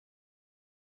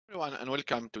Everyone, and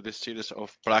welcome to this series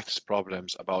of practice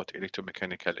problems about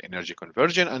electromechanical energy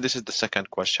conversion. And this is the second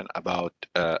question about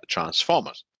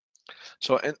transformers.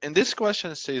 So in this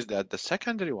question, it says that the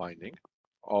secondary winding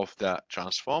of the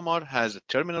transformer has a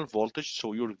terminal voltage.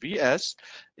 So your Vs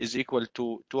is equal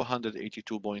to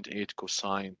 282.8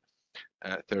 cosine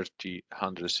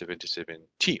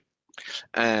 3077T.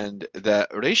 And the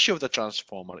ratio of the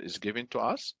transformer is given to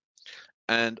us.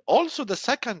 And also the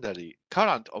secondary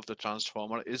current of the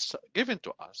transformer is given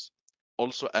to us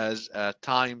also as a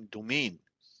time domain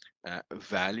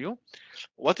value.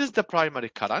 What is the primary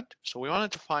current? So we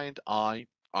wanted to find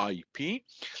IP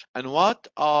and what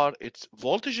are its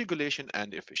voltage regulation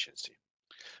and efficiency.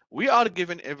 We are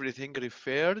given everything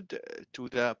referred to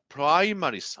the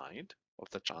primary side of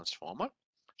the transformer.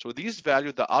 So these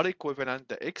values, the R equivalent,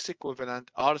 the X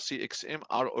equivalent, RC, XM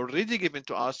are already given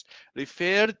to us,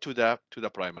 referred to the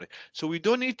primary. So we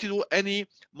don't need to do any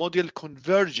model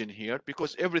conversion here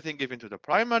because everything given to the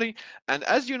primary. And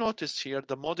as you notice here,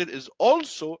 the model is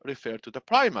also referred to the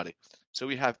primary. So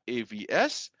we have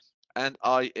AVS and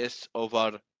IS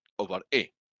over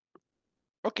A.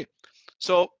 Okay,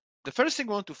 so the first thing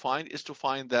we want to find is to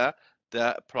find the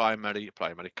primary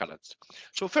currents.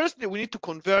 So first we need to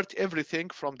convert everything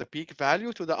from the peak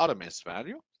value to the RMS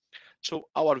value. So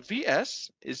our VS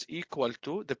is equal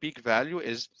to, the peak value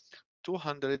is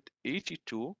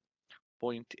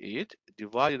 282.8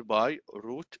 divided by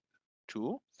root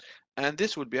 2, and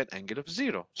this will be an angle of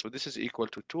 0. So this is equal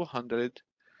to 200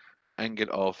 angle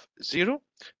of 0.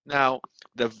 Now,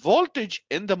 the voltage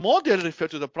in the model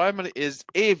referred to the primary is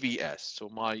AVS. So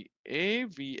my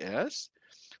AVS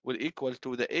will equal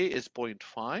to, the A is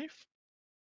 0.5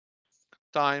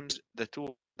 times the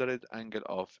 200 angle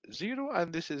of 0,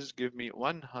 and this is give me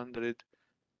 100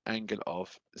 angle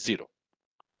of 0.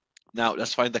 Now,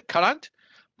 let's find the current.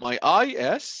 My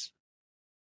IS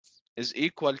is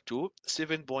equal to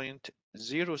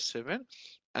 7.07,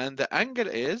 and the angle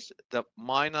is the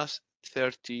minus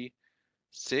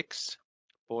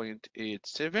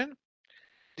 36.87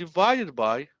 divided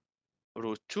by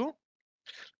root 2,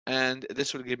 and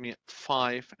this will give me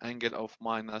 5 angle of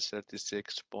minus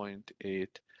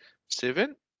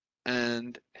 36.87,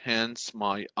 and hence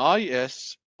my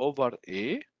IS over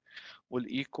A will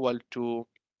equal to,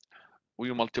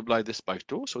 we multiply this by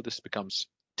 2, so this becomes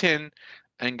 10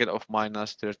 angle of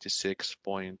minus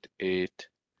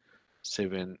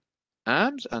 36.87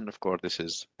 amps, and of course this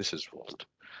is volt.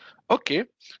 Okay,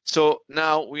 so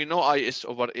now we know IS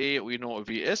over A, we know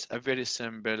VS, a very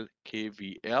simple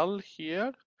KVL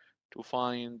here to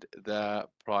find the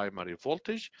primary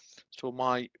voltage. So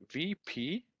my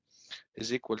VP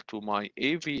is equal to my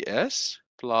AVS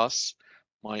plus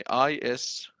my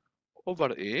IS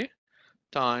over A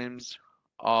times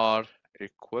R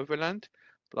equivalent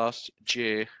plus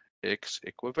JX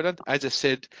equivalent. As I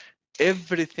said,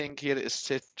 everything here is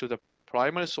set to the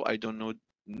primary, so I don't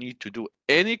need to do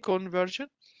any conversion.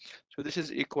 So this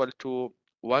is equal to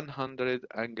 100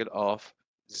 angle of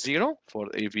 0 for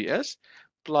AVS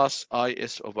plus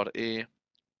IS over A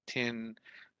 10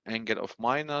 angle of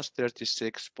minus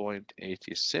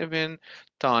 36.87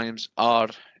 times R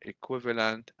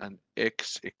equivalent and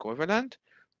X equivalent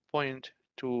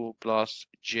 0.2 plus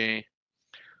J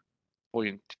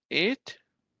 0.8. If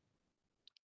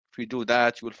you do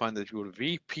that, you will find that your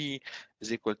VP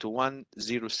is equal to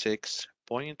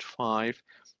 106.5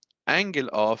 angle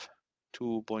of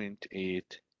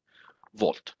 2.8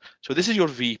 volt. So this is your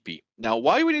VP. Now,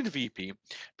 why we need VP?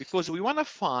 Because we want to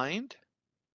find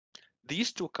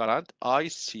these two current,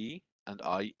 IC and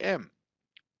IM.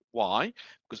 Why?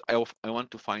 Because I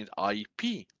want to find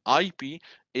IP. IP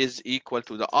is equal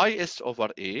to the IS over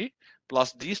A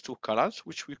plus these two currents,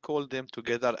 which we call them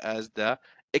together as the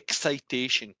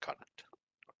excitation current.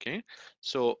 Okay,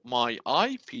 so my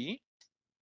IP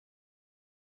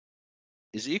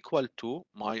is equal to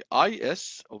my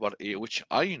IS over A, which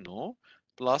I know,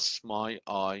 plus my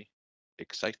I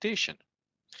excitation,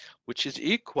 which is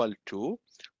equal to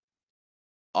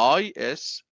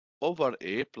IS over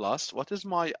A plus, what is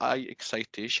my I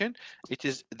excitation? It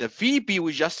is the VB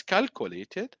we just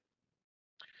calculated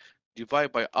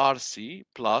divided by RC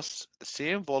plus the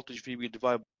same voltage VB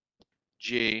divided by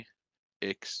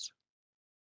JX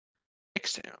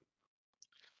XM.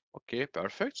 Okay,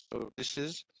 perfect. So this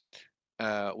is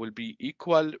will be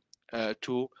equal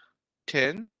to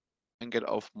 10 angle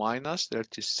of minus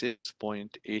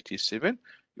 36.87,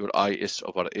 your IS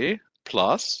over A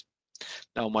plus,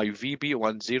 now my VB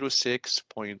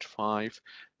 106.5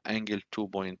 angle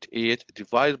 2.8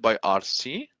 divided by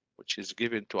RC, which is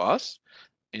given to us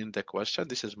in the question.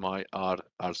 This is my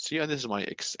RC and this is my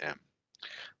XM,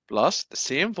 plus the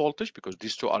same voltage because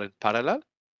these two are in parallel,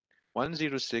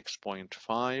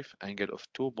 106.5 angle of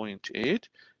 2.8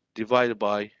 divided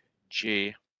by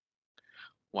J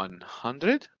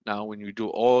 100. Now, when you do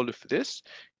all of this,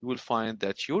 you will find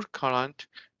that your current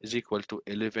is equal to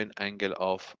 11 angle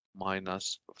of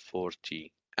minus 40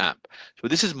 amp. So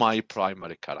this is my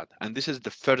primary current, and this is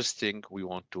the first thing we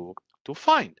want to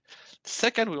find.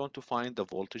 Second, we want to find the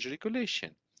voltage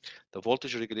regulation. The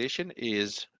voltage regulation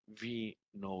is V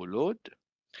no load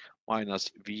minus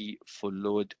V full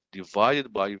load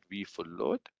divided by V full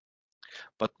load.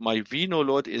 But my V no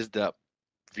load is the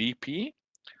VP.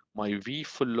 My V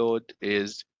full load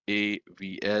is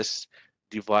AVS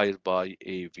divided by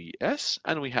AVS.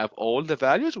 And we have all the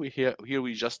values. Here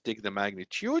we just take the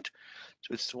magnitude.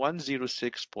 So it's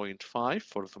 106.5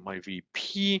 for my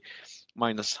VP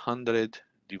minus 100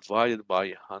 divided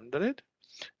by 100.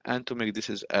 And to make this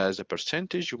as a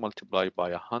percentage, you multiply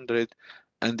by 100,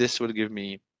 and this will give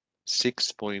me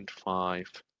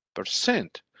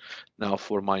 6.5%. Now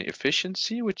for my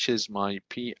efficiency, which is my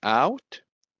P out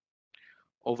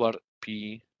over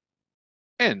P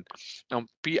in. Now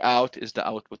P out is the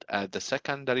output at the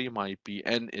secondary, my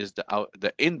Pn is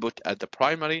the input at the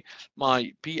primary,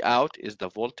 my P out is the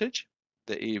voltage,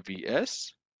 the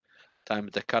AVS,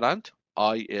 times the current,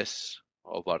 Is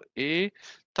over A,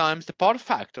 times the power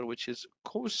factor, which is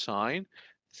cosine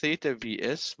theta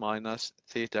Vs minus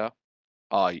theta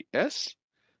Is,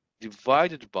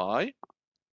 divided by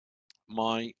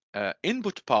my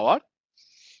input power,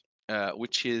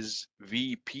 which is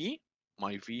Vp,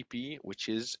 my Vp, which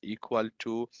is equal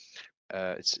to,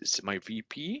 it's my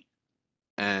Vp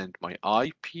and my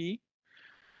Ip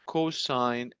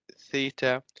cosine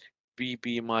theta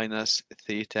Vp minus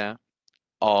theta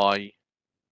Ip.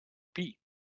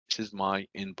 This is my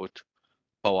input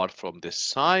power from this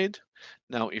side.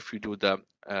 Now, if you do the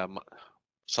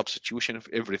substitution of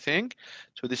everything,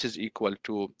 so this is equal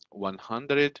to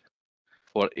 100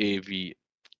 for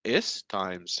AVS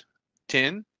times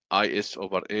 10 Is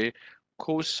over A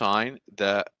cosine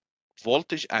the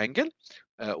voltage angle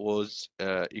was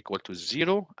equal to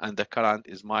 0 and the current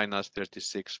is minus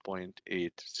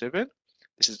 36.87.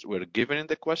 This is we're given in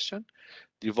the question,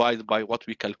 divided by what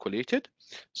we calculated.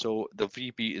 So the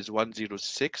VP is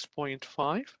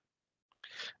 106.5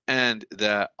 and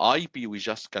the IP we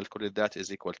just calculated that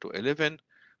is equal to 11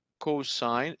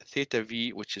 cosine theta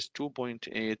V, which is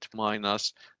 2.8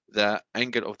 minus the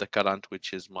angle of the current,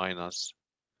 which is minus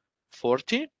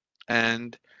 40.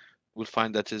 And we'll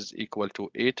find that is equal to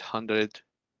 800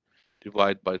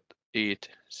 divided by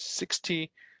 860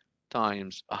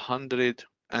 times 100.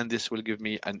 And this will give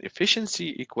me an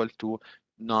efficiency equal to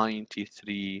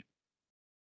 93%.